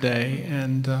saturation for the day,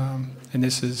 and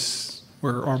this is,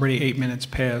 we're already 8 minutes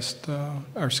past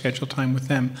our scheduled time with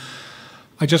them.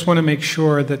 I just want to make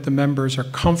sure that the members are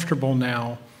comfortable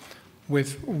now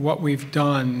with what we've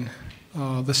done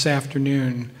this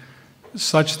afternoon,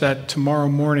 such that tomorrow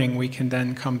morning we can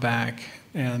then come back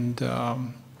and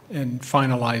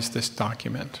finalize this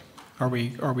document. Are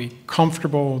we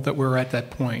comfortable that we're at that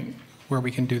point where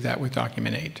we can do that with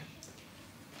document 8?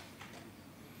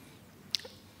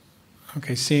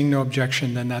 Okay, seeing no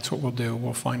objection, then that's what we'll do.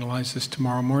 We'll finalize this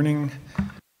tomorrow morning.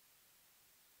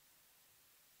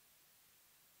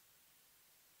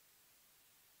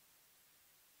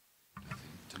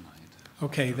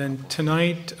 Okay, then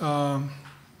tonight,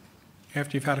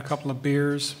 after you've had a couple of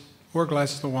beers, or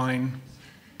glasses of wine,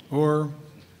 or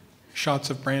shots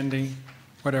of brandy,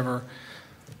 whatever,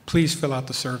 please fill out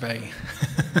the survey.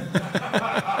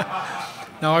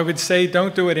 Now, I would say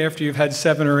don't do it after you've had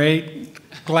 7 or 8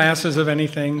 glasses of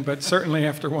anything, but certainly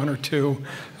after 1 or 2,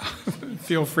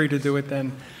 feel free to do it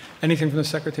then. Anything from the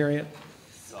Secretariat?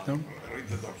 No? Read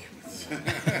the documents.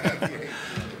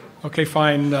 Okay,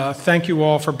 fine. Thank you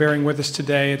all for bearing with us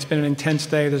today. It's been an intense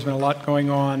day. There's been a lot going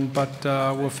on, but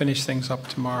we'll finish things up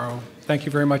tomorrow. Thank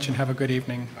you very much and have a good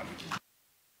evening.